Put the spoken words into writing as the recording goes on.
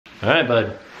All right,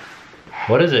 bud.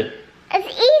 What is it? It's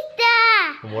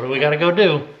Easter. What do we gotta go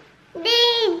do?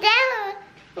 The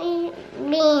jelly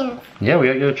beans. Yeah, we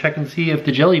gotta go check and see if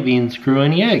the jelly beans grew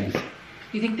any eggs.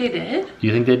 You think they did? Do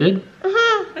you think they did?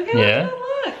 Okay, Yeah.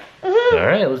 let's go look. All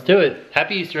right, let's do it.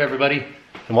 Happy Easter, everybody.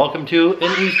 And welcome to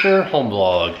an Easter home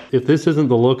vlog. If this isn't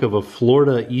the look of a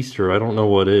Florida Easter, I don't know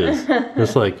what is.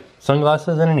 It's like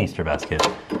sunglasses and an Easter basket.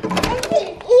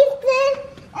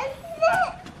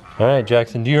 All right,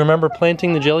 Jackson, do you remember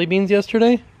planting the jelly beans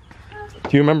yesterday? Do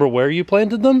you remember where you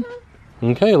planted them?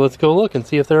 Okay, let's go look and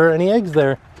see if there are any eggs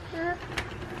there.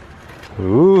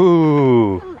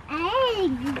 Ooh.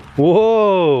 Eggs.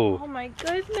 Whoa. Oh my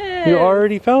goodness. You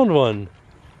already found one.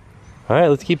 All right,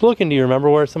 let's keep looking. Do you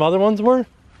remember where some other ones were?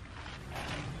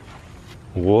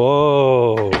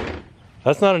 Whoa.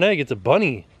 That's not an egg, it's a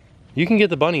bunny. You can get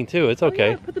the bunny too, it's okay.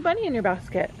 Oh, yeah, put the bunny in your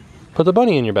basket. Put the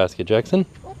bunny in your basket, Jackson.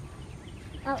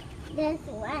 Oh, this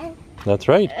one. That's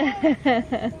right.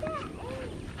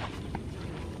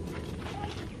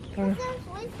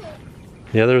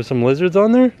 Yeah, there were some lizards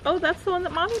on there? Oh, that's the one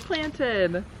that Mommy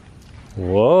planted.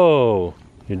 Whoa.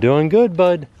 You're doing good,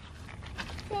 bud.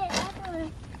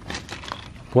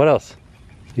 What else?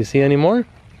 You see any more?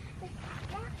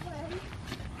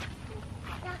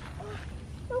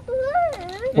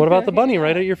 What about the bunny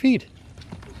right at your feet?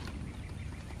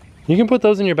 You can put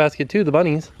those in your basket too, the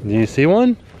bunnies. Do you see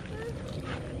one?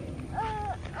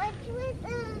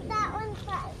 That one's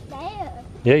right there.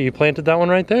 Yeah, you planted that one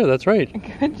right there. That's right.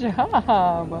 Good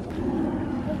job.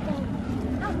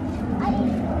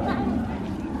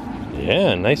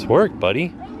 Yeah, nice work,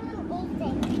 buddy.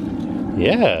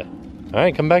 Yeah. All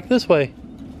right, come back this way.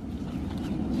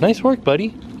 Nice work,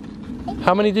 buddy.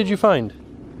 How many did you find?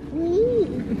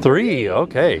 3,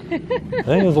 okay. I think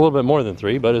it was a little bit more than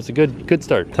 3, but it's a good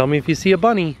start. Tell me if you see a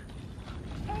bunny.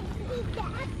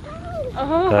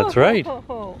 Oh. That's right.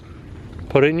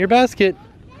 Put it in your basket.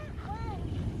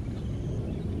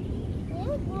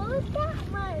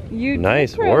 You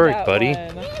Nice grew work, that buddy.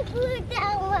 one.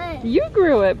 You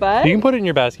grew it, bud. You can put it in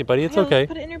your basket, buddy. It's Yeah, okay.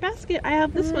 Put it in your basket. I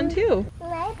have this one too.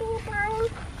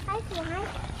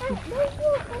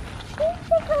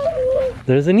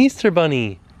 There's an Easter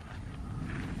bunny.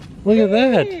 Look at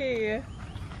that. Hey.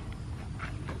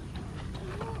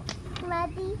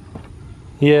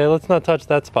 Yeah, let's not touch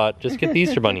that spot. Just get the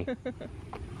Easter bunny.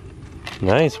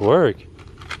 Nice work.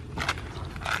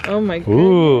 Oh my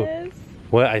Ooh. goodness.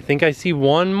 Well, I think I see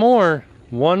one more.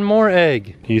 One more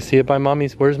egg. Do you see it by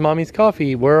Mommy's? Where's Mommy's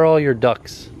coffee? Where are all your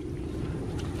ducks?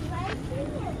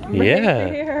 Right Yeah.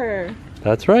 there.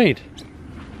 That's right.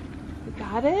 You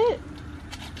got it?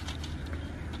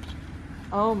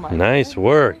 Oh my Nice goodness.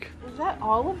 work. Is that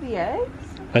all of the eggs?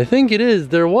 I think it is.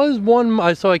 There was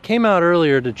one, so I came out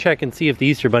earlier to check and see if the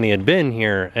Easter bunny had been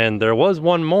here, and there was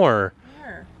one more.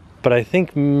 Where? But I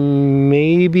think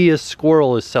maybe a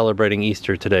squirrel is celebrating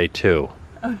Easter today too.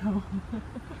 Oh no.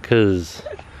 Because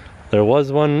there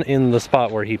was one in the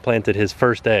spot where he planted his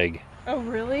first egg. Oh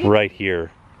really? Right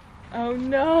here. Oh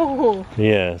no.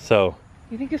 Yeah, so.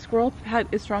 You think a squirrel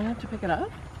is strong enough to pick it up?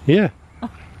 Yeah.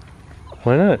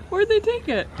 Why not? Where'd they take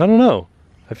it? I don't know.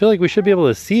 I feel like we should be able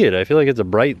to see it. I feel like it's a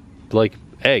bright, like,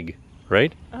 egg,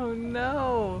 right? Oh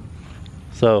no.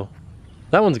 So,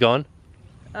 that one's gone.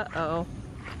 Uh-oh.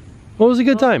 Well, it was a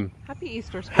good time. Happy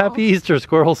Easter, squirrel. Happy Easter,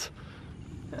 squirrels.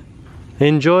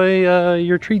 Enjoy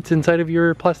your treats inside of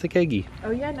your plastic eggie.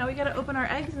 Oh yeah, now we gotta open our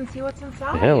eggs and see what's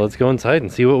inside. Yeah, let's go inside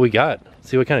and see what we got.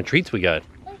 See what kind of treats we got.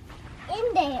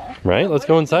 In there. Right? Let's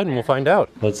go inside and we'll find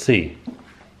out. Let's see.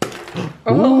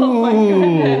 Oh my Ooh,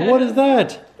 goodness. what is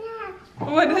that?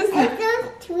 What is it?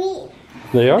 It's those tweets.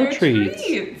 They are They're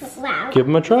treats. Wow. Give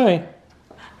them a try.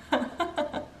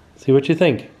 See what you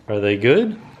think. Are they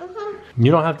good? You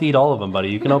don't have to eat all of them, buddy.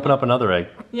 You can open up another egg.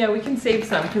 Yeah, we can save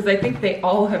some because I think they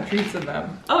all have treats in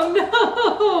them. Oh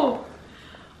no!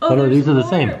 Oh, no, there's these are the more-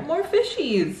 same. More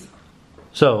fishies.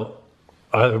 So,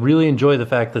 I really enjoy the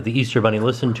fact that the Easter Bunny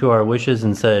listened to our wishes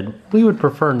and said, we would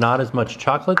prefer not as much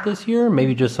chocolate this year,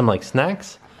 maybe just some like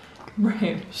snacks.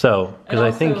 Right. So, because And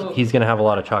I think also- he's gonna have a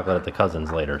lot of chocolate at the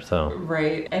cousins later, so.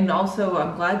 Right. And also,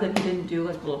 I'm glad that he didn't do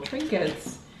like little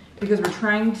trinkets because we're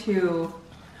trying to.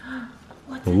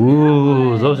 What's in that Ooh,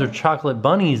 one? those are chocolate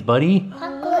bunnies, buddy.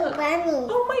 Chocolate bunny.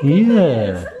 Oh my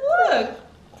goodness! Look.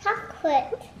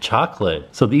 Chocolate. Chocolate.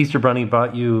 So the Easter Bunny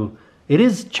brought you, it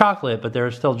is chocolate, but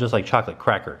they're still just like chocolate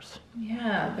crackers.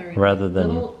 Yeah, they're Rather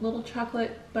than- little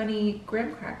chocolate bunny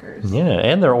graham crackers. Yeah,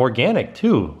 and they're organic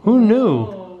too. Who knew?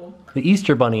 Oh. The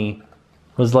Easter Bunny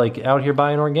was like out here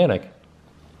buying organic.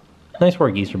 Nice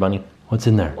work, Easter Bunny. What's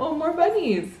in there? Oh, more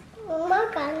bunnies. More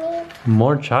bunny.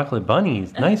 More chocolate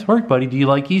bunnies. Nice work, buddy. Do you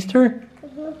like Easter?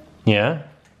 Yeah?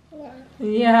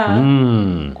 Yeah.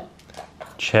 Mmm.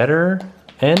 Cheddar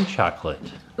and chocolate.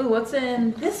 Ooh, what's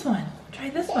in this one? Try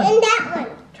this one. And that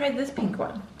one. Try this pink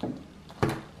one.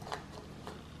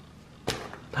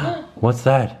 What's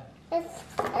that? It's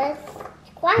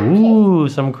squashy. Ooh,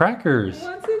 some crackers.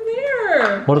 What's in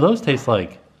there? What do those taste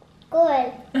like?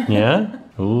 Good. Yeah?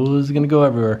 Ooh, this is gonna go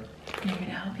everywhere. Need me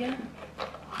to help you?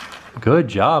 Good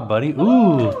job, buddy.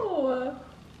 Ooh, Oh.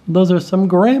 those are some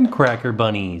graham cracker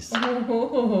bunnies.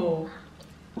 Oh.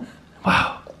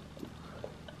 Wow.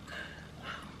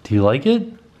 Do you like it?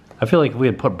 I feel like if we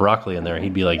had put broccoli in there,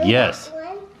 he'd be like, yes,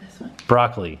 One. This one.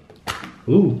 broccoli.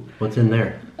 Ooh, what's in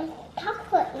there? It's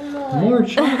chocolate more. More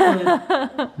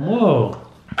chocolate. Whoa.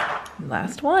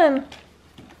 Last one.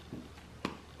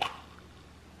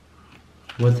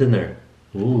 What's in there?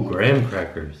 Ooh, graham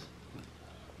crackers.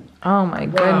 Oh my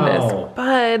Wow. goodness,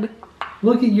 Bud.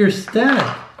 Look at your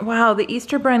stack. Wow, the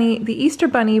Easter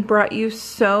Bunny brought you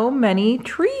so many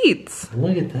treats.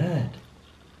 Look at that.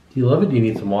 Do you love it? Do you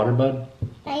need some water, bud?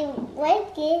 I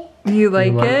like it. You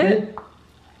like, You it?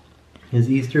 Is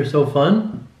Easter so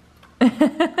fun? And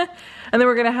then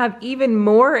we're gonna have even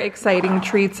more exciting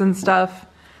treats and stuff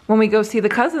when we go see the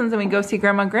cousins and we go see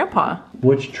Grandma and Grandpa.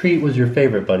 Which treat was your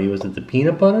favorite, buddy? Was it the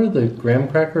peanut butter, the graham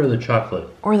cracker, or the chocolate?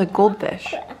 Or the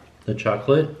goldfish. The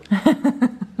chocolate?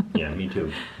 Yeah, me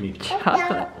too. Me too.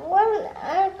 Chocolate.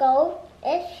 One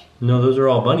goldfish. No, those are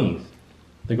all bunnies.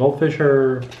 The goldfish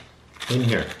are in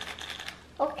here.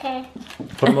 Okay.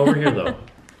 Put them over here, though.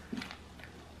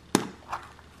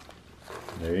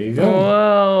 There you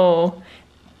go.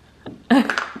 Whoa.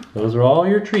 Those are all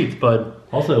your treats, bud.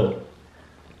 Also,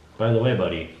 by the way,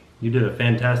 buddy, you did a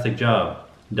fantastic job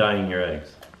dyeing your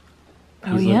eggs.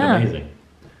 Oh, These yeah. look amazing.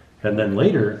 And then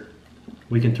later,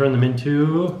 we can turn them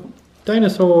into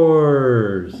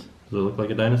dinosaurs. Does it look like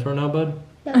a dinosaur now, bud?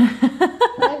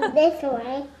 Like this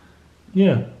way.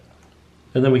 Yeah.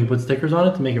 And then we can put stickers on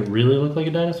it to make it really look like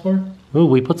a dinosaur. Ooh,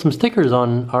 we put some stickers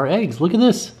on our eggs. Look at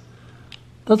this.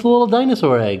 That's a little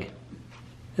dinosaur egg.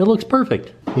 It looks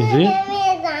perfect. You see it? Give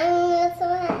me a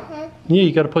dinosaur head. Yeah,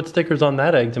 you gotta put stickers on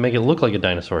that egg to make it look like a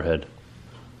dinosaur head.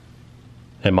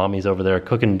 And mommy's over there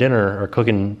cooking dinner or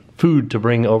cooking food to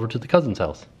bring over to the cousin's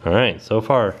house. All right, so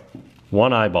far,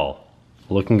 one eyeball.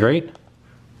 Looking great?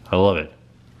 I love it.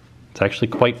 It's actually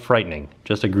quite frightening.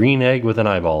 Just a green egg with an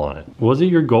eyeball on it. Was it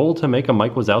your goal to make a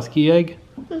Mike Wazowski egg?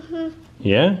 Mm-hmm.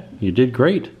 Yeah, you did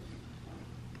great.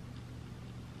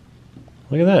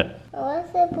 Look at that.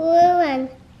 What's the blue one?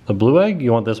 The blue egg?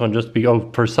 You want this one just to be,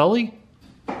 oh, for Sully?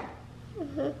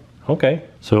 Okay.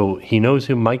 So he knows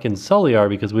who Mike and Sully are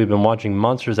because we've been watching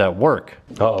Monsters at Work.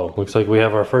 Uh-oh, looks like we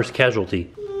have our first casualty.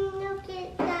 Look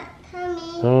at that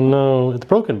coming. Oh no, it's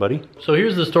broken, buddy. So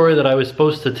here's the story that I was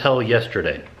supposed to tell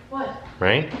yesterday. What?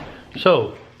 Right?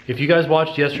 So, if you guys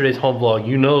watched yesterday's home vlog,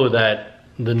 you know that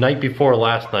the night before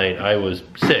last night, I was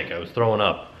sick. I was throwing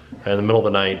up in the middle of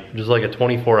the night, just like a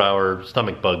 24-hour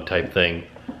stomach bug type thing.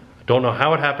 Don't know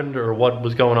how it happened or what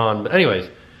was going on, but anyways,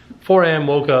 4 a.m.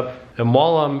 woke up, and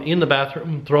while I'm in the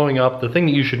bathroom throwing up, the thing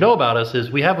that you should know about us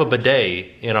is we have a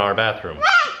bidet in our bathroom.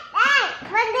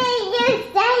 What did you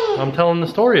say? I'm telling the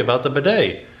story about the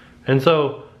bidet. And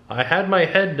so I had my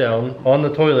head down on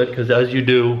the toilet, because as you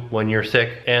do when you're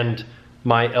sick, and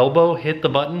my elbow hit the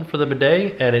button for the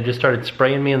bidet and it just started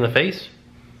spraying me in the face.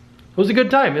 It was a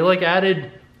good time. It like added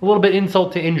a little bit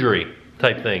insult to injury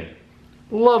type thing.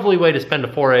 Lovely way to spend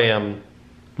a 4 a.m.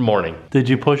 morning. Did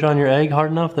you push on your egg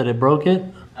hard enough that it broke it?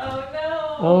 Oh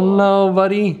no. Oh no,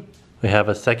 buddy. We have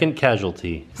a second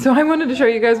casualty. So I wanted to show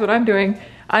you guys what I'm doing.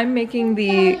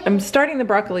 I'm starting the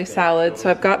broccoli salad.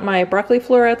 So I've got my broccoli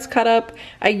florets cut up.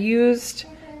 I used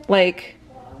like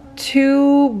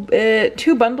two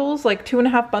bundles, like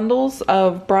 2.5 bundles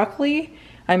of broccoli.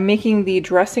 I'm making the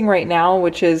dressing right now,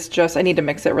 which is just, I need to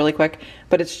mix it really quick,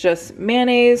 but it's just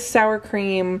mayonnaise, sour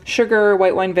cream, sugar,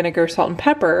 white wine vinegar, salt and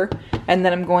pepper. And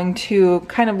then I'm going to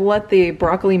kind of let the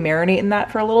broccoli marinate in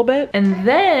that for a little bit. And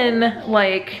then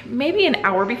like maybe an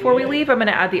hour before we leave, I'm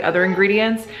gonna add the other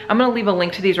ingredients. I'm gonna leave a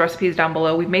link to these recipes down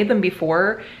below. We've made them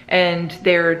before and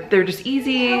they're just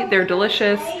easy, they're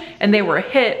delicious, and they were a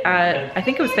hit at, I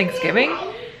think it was Thanksgiving.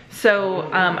 So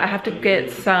I have to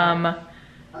get some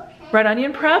red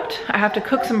onion prepped. I have to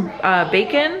cook some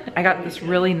bacon. I got this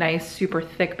really nice, super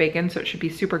thick bacon, so it should be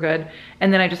super good.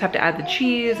 And then I just have to add the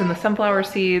cheese and the sunflower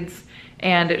seeds,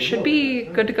 and it should be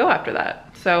good to go after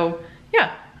that. So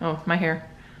yeah, oh, my hair.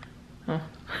 Oh.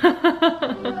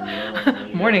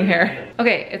 Morning hair.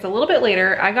 Okay, it's a little bit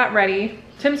later. I got ready.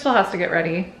 Tim still has to get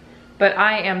ready, but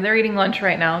they're eating lunch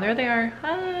right now. There they are,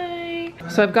 hi.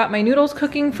 So I've got my noodles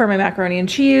cooking for my macaroni and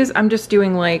cheese. I'm just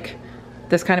doing like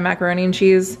this kind of macaroni and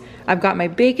cheese. I've got my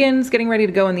bacons getting ready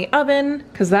to go in the oven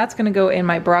because that's gonna go in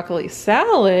my broccoli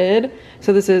salad.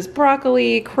 So this is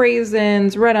broccoli,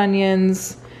 craisins, red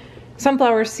onions,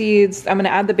 sunflower seeds. I'm gonna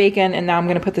add the bacon and now I'm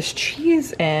gonna put this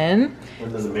cheese in.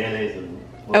 And then the mayonnaise and...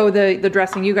 Oh, the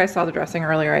dressing. You guys saw the dressing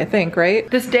earlier, I think, right?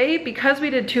 This day, because we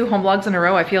did 2 home vlogs in a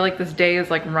row, I feel like this day is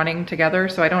like running together,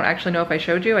 so I don't actually know if I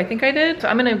showed you. I think I did. So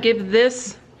I'm gonna give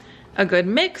this a good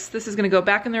mix. This is gonna go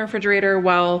back in the refrigerator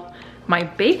while my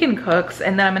bacon cooks,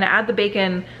 and then I'm gonna add the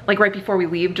bacon like right before we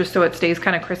leave just so it stays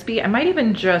kind of crispy. I might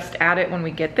even just add it when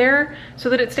we get there so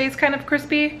that it stays kind of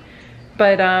crispy.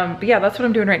 But yeah, that's what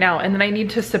I'm doing right now. And then I need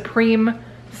to supreme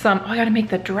some, oh, I gotta make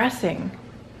the dressing.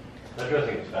 That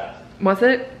dressing is fast. Was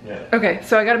it? Yeah. Okay,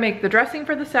 so I gotta make the dressing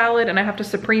for the salad and I have to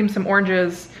supreme some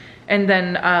oranges and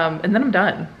then I'm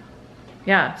done.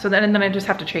 Yeah, so then I just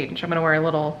have to change. I'm gonna wear a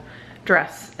little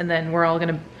dress and then we're all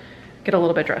gonna get a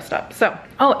little bit dressed up. So,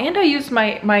 oh, and I used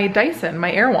my Dyson,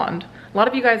 my air wand. A lot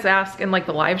of you guys ask in like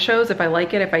the live shows if I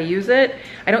like it, if I use it.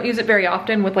 I don't use it very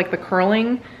often with like the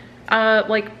curling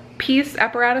like piece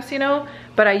apparatus, you know,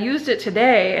 but I used it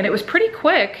today and it was pretty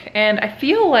quick and I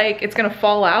feel like it's gonna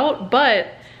fall out, but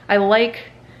I like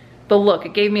the look.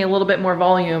 It gave me a little bit more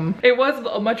volume. It was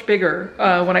much bigger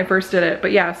when I first did it,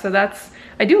 but yeah, so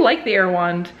I do like the air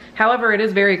wand. However, it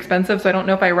is very expensive, so I don't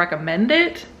know if I recommend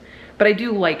it, but I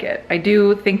do like it. I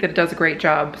do think that it does a great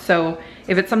job. So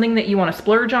if it's something that you want to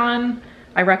splurge on,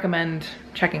 I recommend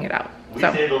checking it out. We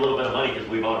saved a little bit of money because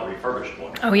we bought a refurbished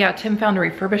one. Oh yeah, Tim found a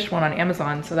refurbished one on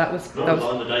Amazon, so that was... No, it was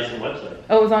on the Dyson website.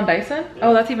 Oh, it was on Dyson? Yeah.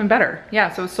 Oh, that's even better. Yeah,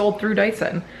 so it was sold through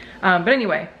Dyson. But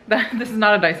anyway, this is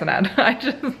not a Dyson ad.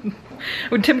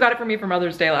 Tim got it for me for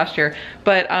Mother's Day last year.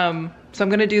 But, so I'm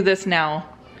gonna do this now.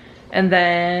 And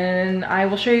then I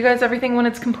will show you guys everything when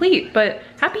it's complete. But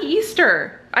happy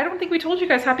Easter. I don't think we told you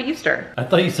guys happy Easter. I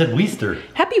thought you said Weester.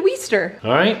 Happy Weester.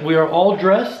 All right, we are all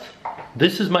dressed.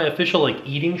 This is my official like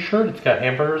eating shirt. It's got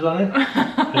hamburgers on it.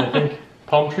 And I think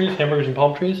palm trees, hamburgers and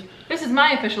palm trees. This is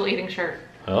my official eating shirt.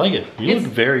 I like it. You look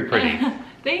very pretty.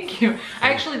 Thank you.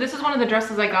 Actually, this is one of the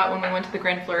dresses I got when we went to the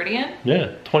Grand Floridian.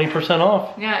 Yeah, 20%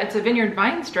 off. Yeah, it's a Vineyard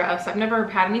Vines dress. I've never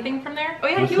had anything from there. Oh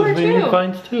yeah, This you are is Vineyard too.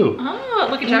 Vines too. Oh,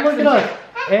 look at Look Jackson. at us.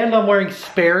 And I'm wearing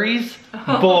Sperry's.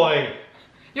 Boy.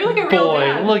 You're like a real Boy,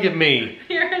 dad. look at me.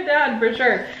 You're a dad for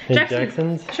sure. Hey, Jackson,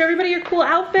 Jackson's. show everybody your cool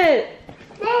outfit.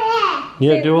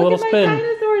 Yeah, do a little Look at spin. my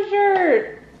dinosaur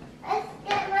shirt. Let's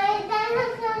get my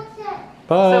dinosaur shirt.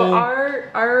 Bye. So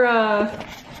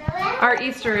our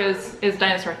Easter is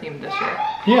dinosaur themed this year.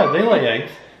 Yeah, they lay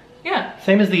eggs. Yeah.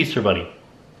 Same as the Easter Bunny.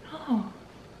 Oh.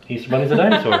 Easter Bunny's a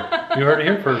dinosaur. You heard it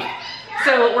here first.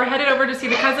 So we're headed over to see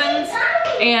the cousins,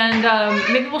 and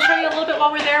maybe we'll show you a little bit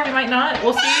while we're there. We might not.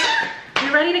 We'll see.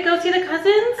 You ready to go see the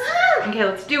cousins? Okay,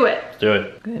 let's do it. Let's do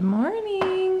it. Good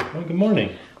morning. Oh, good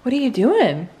morning. What are you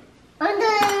doing? I'm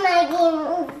doing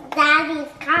my daddy's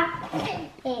coffee.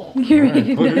 You're All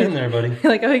right, put it in there, buddy.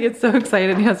 Like, oh, he gets so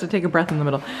excited he has to take a breath in the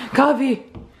middle. Coffee.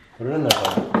 Put it in there,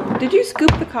 buddy. Did you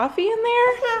scoop the coffee in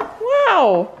there?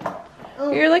 Wow.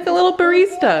 You're like a little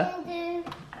barista.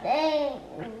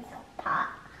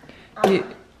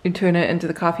 You turn it into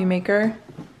the coffee maker.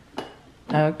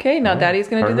 Okay, now Daddy's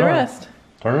gonna do the rest.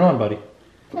 Turn it on, buddy.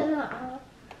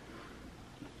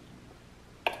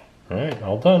 All right,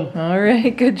 all done. All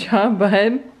right, good job,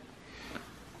 bud.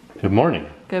 Good morning.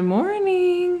 Good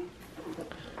morning.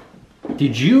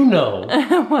 Did you know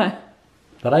What?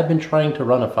 that I've been trying to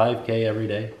run a 5K every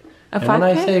day? A And when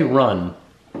I 5K? say run,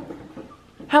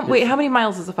 Wait, how many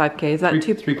miles is a 5K? Is that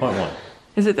 3.1.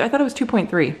 Is it? I thought it was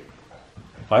 2.3.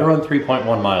 I run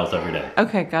 3.1 miles every day.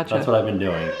 Okay, gotcha. That's what I've been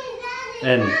doing.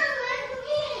 And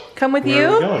Come with where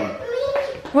are we you?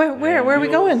 going? Where are we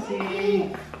going?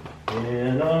 See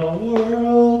in a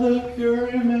world of your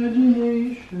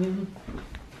imagination.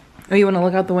 Oh, you want to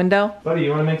look out the window? Buddy, you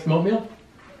want to make some oatmeal?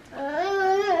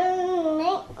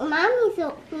 Mommy's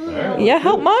oatmeal. All right. Yeah,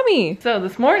 help mommy. So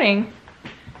this morning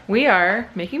we are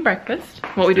making breakfast.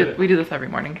 Well, we do this every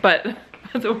morning, but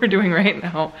that's what we're doing right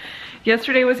now.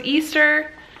 Yesterday was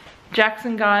Easter.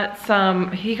 Jackson got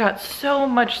he got so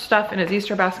much stuff in his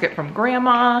Easter basket from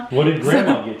Grandma. What did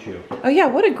Grandma get you? Oh yeah,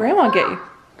 what did Grandma get you?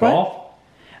 What? Golf?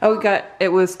 Oh, it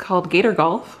was called Gator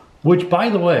Golf. Which, by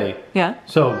the way, Yeah.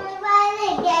 so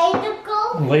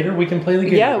later we can play the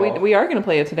Gator Yeah, Golf. we are gonna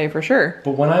play it today for sure.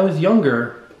 But when I was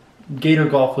younger, Gator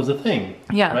Golf was a thing.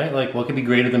 Yeah. Right? Like, what could be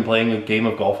greater than playing a game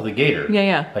of golf with a gator? Yeah,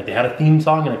 yeah. Like, they had a theme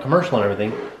song and a commercial and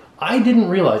everything. I didn't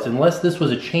realize, unless this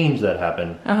was a change that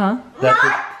happened, Uh-huh.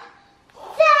 that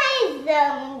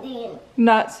something.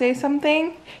 Not say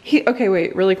something? Okay,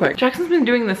 wait, really quick. Jackson's been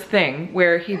doing this thing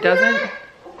where he doesn't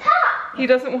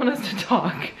want us to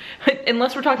talk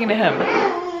unless we're talking to him.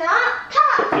 Not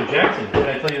talk. So Jackson, can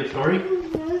I tell you a story?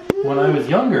 When I was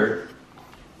younger,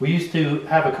 we used to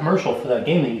have a commercial for that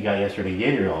game that you got yesterday,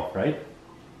 Gator Golf, right?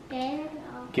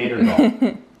 Gator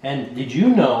Golf. And did you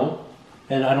know,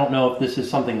 and I don't know if this is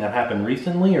something that happened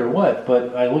recently or what,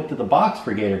 but I looked at the box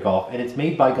for Gator Golf and it's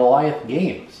made by Goliath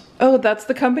Games. Oh, that's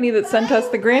the company that sent us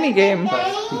the granny game.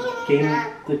 That's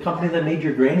the company that made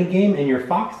your granny game and your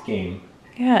fox game.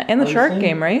 Yeah, and the shark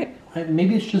game, right?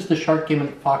 Maybe it's just the shark game and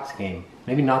the fox game.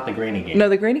 Maybe not the granny game. No,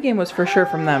 the granny game was for sure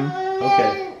from them.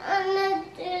 Okay.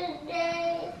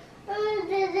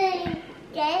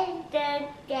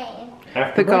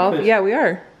 After The golf? breakfast. Yeah, we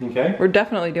are. Okay. We're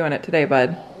definitely doing it today,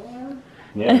 bud.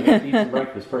 Yeah, we have to eat some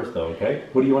breakfast first though, okay?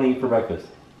 What do you want to eat for breakfast?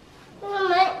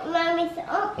 Mommy's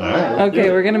All right, let's Okay, do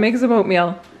it. we're gonna make some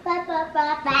oatmeal.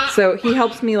 So he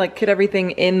helps me like get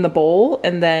everything in the bowl,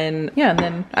 and then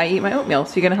I eat my oatmeal.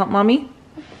 So you gonna help mommy?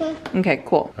 Okay,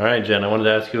 cool. All right, Jen, I wanted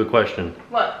to ask you a question.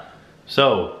 What?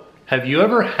 So, have you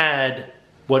ever had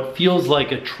what feels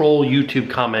like a troll YouTube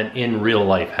comment in real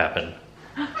life happen?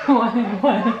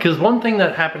 What? Because one thing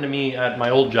that happened to me at my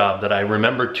old job that I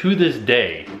remember to this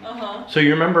day. So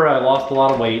you remember I lost a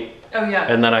lot of weight. Oh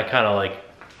yeah. And then I kind of like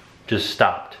just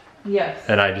stopped. Yes.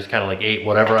 And I just kind of like ate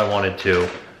whatever I wanted to.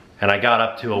 And I got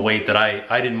up to a weight that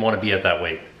I didn't want to be at that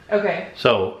weight. Okay.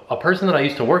 So a person that I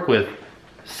used to work with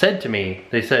said to me,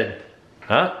 they said,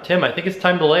 Tim, I think it's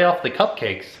time to lay off the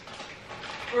cupcakes.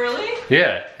 Really?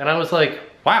 Yeah. And I was like,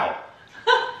 wow,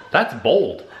 that's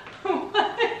bold.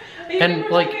 And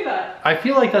like, I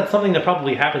feel like that's something that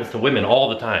probably happens to women all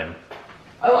the time.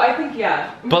 Oh, I think,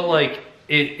 yeah. But like,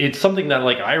 it's something that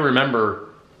like I remember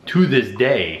to this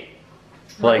day.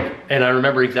 Like, and I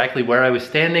remember exactly where I was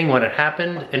standing when it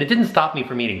happened, and it didn't stop me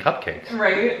from eating cupcakes.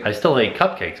 Right. I still ate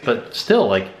cupcakes, but still,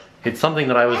 like, it's something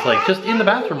that I was like, just in the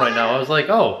bathroom right now, I was like,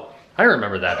 oh, I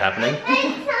remember that happening.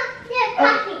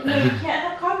 Oh, no, you can't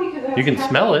have coffee because You can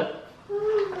smell it.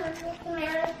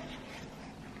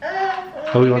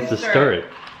 Oh, he wants to stir it.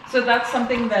 So that's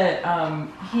something that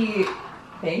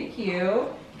thank you,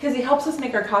 because he helps us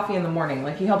make our coffee in the morning.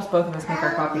 Like he helps both of us make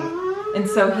our coffee. And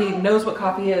so he knows what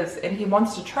coffee is and he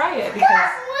wants to try it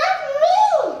because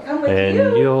come with And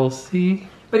you. you'll see.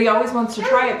 But he always wants to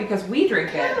try it because we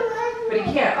drink it. But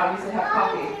he can't obviously have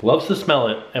coffee. Loves to smell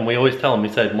it, and we always tell him, we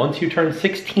said, once you turn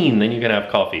 16, then you can have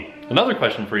coffee. Another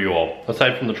question for you all,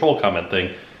 aside from the troll comment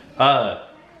thing.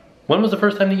 When was the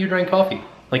first time that you drank coffee?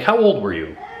 Like, how old were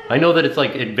you? I know that it's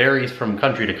like, it varies from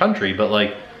country to country, but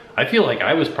like, I feel like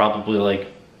I was probably like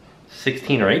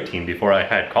 16 or 18 before I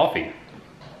had coffee.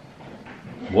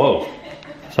 Whoa.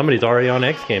 Somebody's already on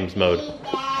X Games mode.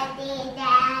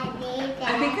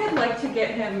 I think I'd like to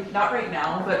get him, not right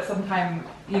now, but sometime,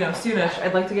 you know, soonish,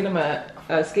 I'd like to get him a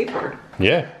skateboard.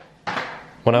 Yeah.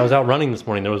 When I was out running this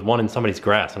morning, there was one in somebody's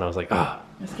grass, and I was like, ah.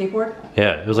 A skateboard?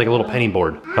 Yeah, it was like a little penny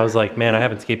board. I was like, man, I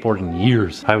haven't skateboarded in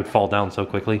years. I would fall down so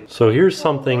quickly. So here's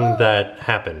something that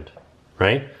happened,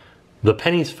 right? The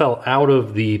pennies fell out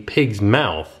of the pig's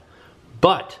mouth,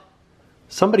 but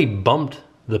somebody bumped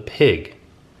the pig.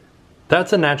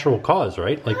 That's a natural cause,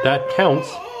 right? Like that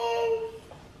counts.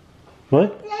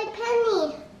 What?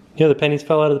 Yeah, the pennies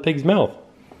fell out of the pig's mouth.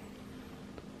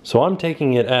 So I'm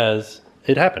taking it as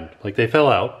it happened. Like they fell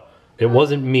out. It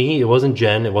wasn't me, it wasn't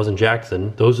Jen, it wasn't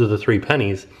Jackson. Those are the 3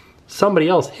 pennies. Somebody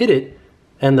else hit it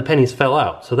and the pennies fell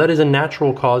out. So that is a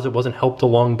natural cause. It wasn't helped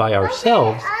along by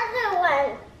ourselves. Other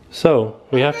one. So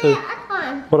we have to...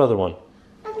 What other one?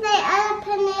 The other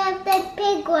penny of the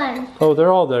big one. Oh,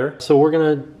 they're all there. So we're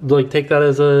gonna like take that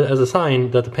as a sign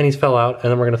that the pennies fell out,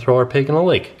 and then we're gonna throw our pig in a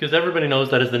lake. Because everybody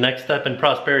knows that is the next step in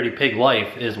prosperity pig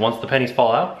life, is once the pennies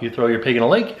fall out, you throw your pig in a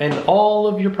lake, and all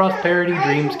of your prosperity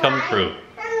dreams come true.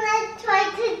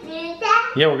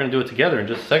 Yeah, we're gonna do it together in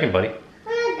just a second, buddy. I'm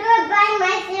gonna do it by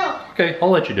myself. Okay, I'll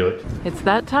let you do it. It's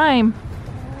that time.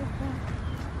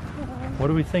 What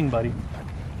do we sing, buddy?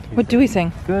 What do we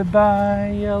sing?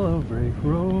 Goodbye, yellow brick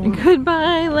road.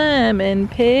 Goodbye, lemon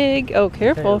pig. Oh, Okay,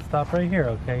 careful. let's stop right here,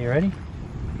 okay? You ready?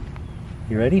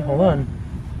 You ready? Hold on.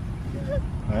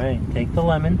 Alright, take the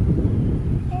lemon,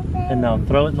 and now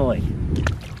throw it in the lake.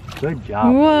 Good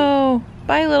job. Whoa.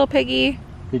 Bye, little piggy.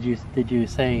 Did you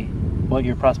say what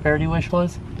your prosperity wish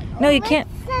was? No, you can't.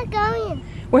 Where's it going?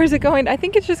 Where's it going? I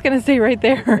think it's just gonna stay right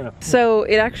there. So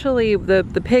it actually, the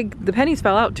pennies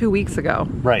fell out 2 weeks ago.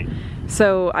 Right.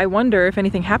 So I wonder if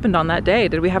anything happened on that day.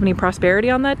 Did we have any prosperity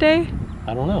on that day?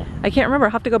 I don't know. I can't remember.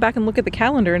 I'll have to go back and look at the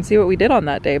calendar and see what we did on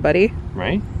that day, buddy.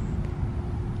 Right?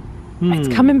 It's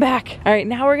coming back. All right,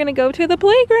 now we're gonna go to the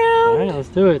playground. All right, let's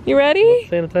do it. You ready?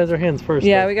 Let's sanitize our hands first.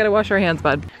 Yeah, though. we gotta wash our hands,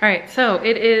 bud. All right, so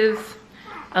it is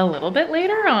a little bit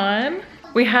later on.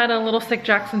 We had a little sick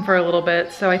Jackson for a little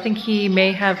bit, so I think he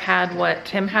may have had what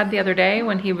Tim had the other day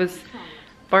when he was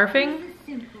barfing.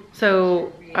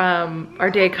 So our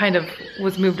day kind of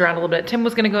was moved around a little bit. Tim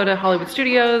was gonna go to Hollywood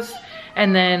Studios,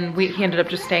 and then he ended up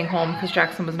just staying home because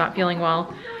Jackson was not feeling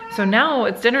well. So now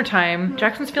it's dinner time.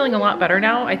 Jackson's feeling a lot better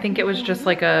now. I think it was just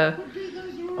like a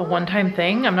one-time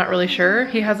thing. I'm not really sure.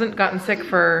 He hasn't gotten sick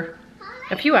for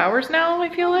a few hours now, I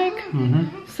feel like.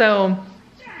 So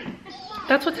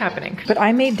that's what's happening. But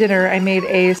I made dinner. I made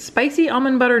a spicy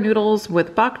almond butter noodles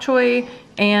with bok choy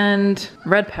and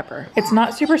red pepper. It's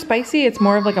not super spicy. It's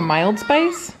more of like a mild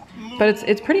spice, but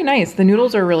it's pretty nice. The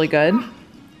noodles are really good.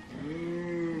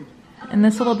 And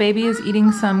this little baby is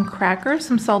eating some crackers,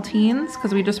 some saltines,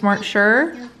 because we just weren't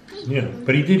sure. Yeah,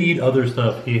 but he did eat other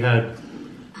stuff. He had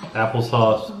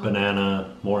applesauce,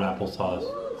 banana, more applesauce.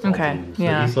 Okay, saltines. So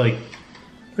yeah. he's like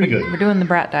pretty good. We're doing the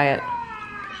brat diet.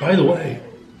 By the way,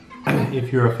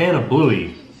 if you're a fan of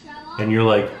Bluey and you're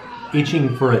like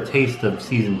itching for a taste of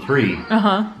season 3,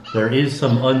 there is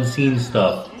some unseen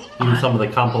stuff in some of the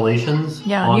compilations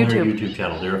on their YouTube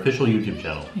channel, their official YouTube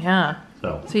channel. Yeah.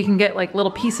 So you can get like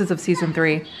little pieces of season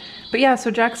 3. But yeah,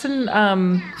 so Jackson,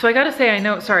 so I gotta say, I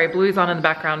know, sorry, Bluey's on in the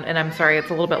background and I'm sorry, it's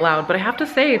a little bit loud, but I have to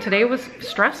say today was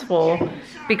stressful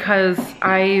because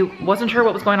I wasn't sure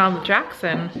what was going on with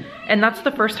Jackson. And that's the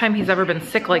first time he's ever been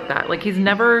sick like that. Like he's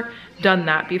never done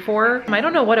that before. I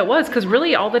don't know what it was, because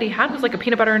really all that he had was like a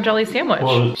peanut butter and jelly sandwich.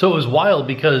 Well, so it was wild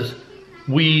because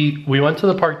we went to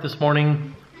the park this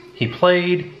morning, he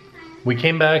played, we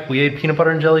came back, we ate peanut butter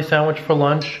and jelly sandwich for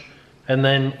lunch, and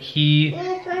then he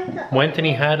went and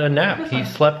he had a nap. He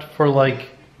slept for like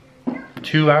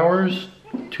 2 hours,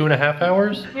 2.5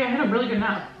 hours. Yeah, I had a really good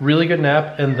nap. Really good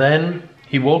nap, and then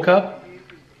he woke up.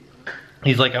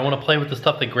 He's like, I want to play with the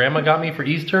stuff that Grandma got me for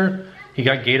Easter. He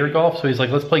got gator golf, so he's like,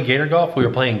 let's play gator golf. We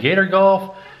were playing gator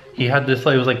golf. He had this,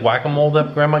 like, it was like whack-a-mole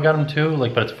that Grandma got him too,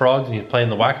 like, but it's frogs, and he's playing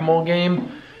the whack-a-mole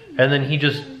game. And then he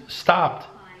just stopped,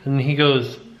 and he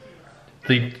goes,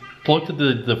 he looked at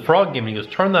the frog game, and he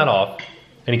goes, turn that off.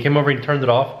 And he came over and he turned it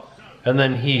off, and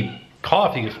then he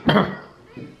coughed, he goes,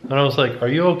 and I was like, are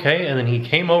you okay? And then he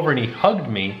came over and he hugged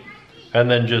me, and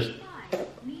then just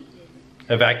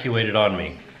evacuated on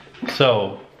me.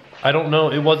 So, I don't know,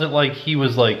 it wasn't like he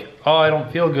was like, oh, I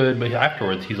don't feel good, but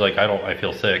afterwards he's like, I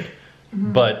feel sick.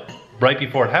 But right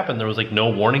before it happened, there was like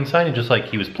no warning sign, and just like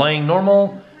he was playing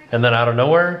normal, and then out of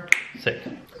nowhere, sick.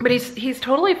 But he's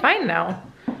totally fine now.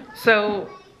 So,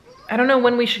 I don't know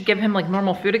when we should give him like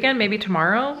normal food again, maybe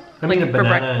tomorrow? I mean, a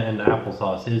banana and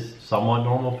applesauce is somewhat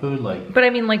normal food, like. But I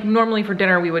mean, like normally for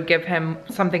dinner, we would give him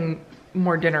something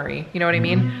more dinnery, you know what I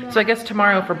mean? So I guess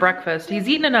tomorrow for breakfast, he's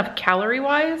eaten enough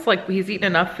calorie-wise, like he's eaten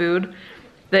enough food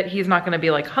that he's not gonna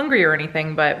be like hungry or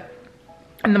anything, but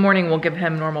in the morning we'll give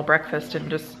him normal breakfast and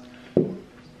just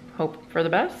hope for the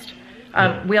best.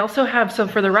 We also have, so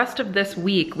for the rest of this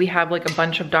week, we have like a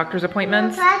bunch of doctor's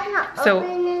appointments.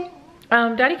 So,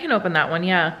 Daddy can open that one,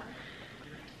 yeah.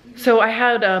 So I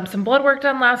had some blood work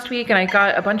done last week, and I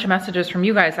got a bunch of messages from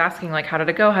you guys asking like, how did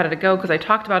it go, because I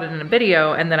talked about it in a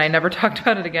video, and then I never talked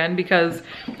about it again because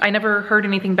I never heard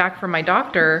anything back from my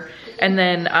doctor. And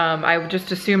then I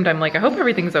just assumed, I'm like, I hope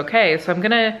everything's okay. So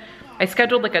I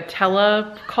scheduled like a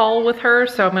tele call with her,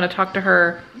 so I'm gonna talk to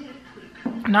her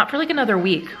not for like another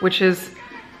week, which is,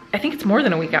 I think it's more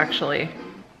than a week actually.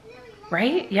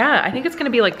 Right? Yeah, I think it's gonna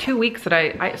be like 2 weeks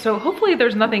that so hopefully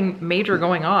there's nothing major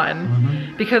going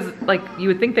on, because like you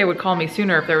would think they would call me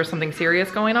sooner if there was something serious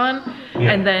going on.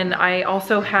 Yeah. And then I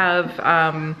also have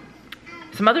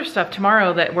some other stuff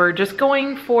tomorrow that we're just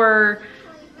going for,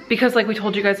 because like we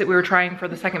told you guys that we were trying for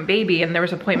the second baby, and there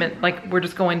was an appointment, like we're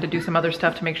just going to do some other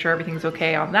stuff to make sure everything's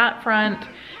okay on that front.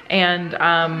 And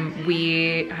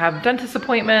we have dentist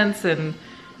appointments and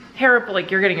hair, like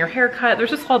you're getting your hair cut. There's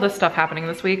just all this stuff happening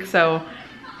this week, so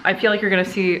I feel like you're gonna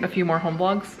see a few more home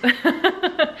vlogs.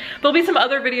 There'll be some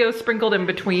other videos sprinkled in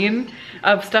between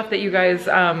of stuff that you guys,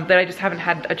 that I just haven't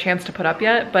had a chance to put up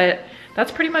yet, but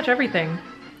that's pretty much everything.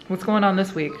 What's going on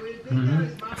this week.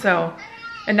 So,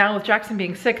 and now with Jackson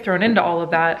being sick thrown into all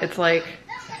of that, it's like,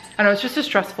 I don't know, it's just a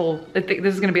stressful,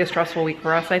 this is gonna be a stressful week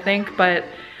for us, I think, but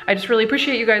I just really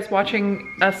appreciate you guys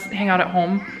watching us hang out at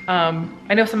home.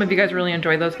 I know some of you guys really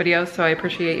enjoy those videos, so I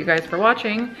appreciate you guys for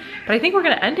watching. But I think we're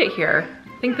gonna end it here.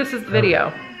 I think this is the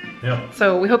video. Yeah.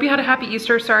 So we hope you had a happy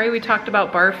Easter. Sorry we talked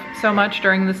about Barf so much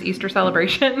during this Easter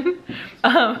celebration.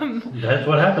 That's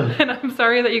what happened. And I'm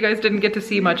sorry that you guys didn't get to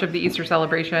see much of the Easter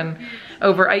celebration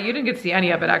over. You didn't get to see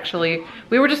any of it, actually.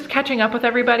 We were just catching up with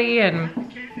everybody, and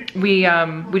we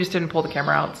just didn't pull the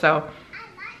camera out. So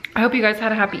I hope you guys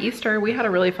had a happy Easter. We had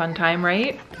a really fun time,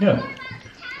 right? Yeah.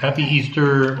 Happy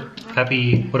Easter.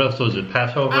 Happy, what else was it?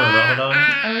 Passover and Ramadan?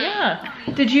 Oh yeah.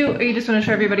 You just want to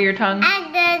show everybody your tongue?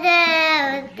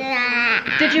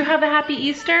 Did you have a happy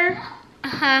Easter?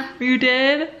 Uh-huh. You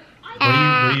did? What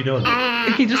are you doing?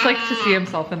 He just likes to see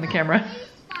himself in the camera.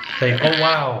 Say, oh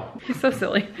wow. He's so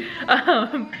silly.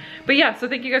 But yeah, so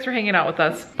thank you guys for hanging out with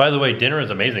us. By the way, dinner is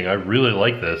amazing. I really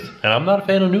like this. And I'm not a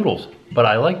fan of noodles, but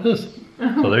I like this.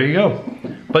 So there you go.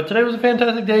 But today was a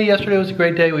fantastic day. Yesterday was a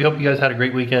great day. We hope you guys had a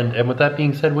great weekend. And with that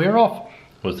being said, we are off.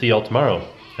 We'll see y'all tomorrow.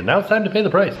 And now it's time to pay the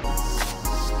price.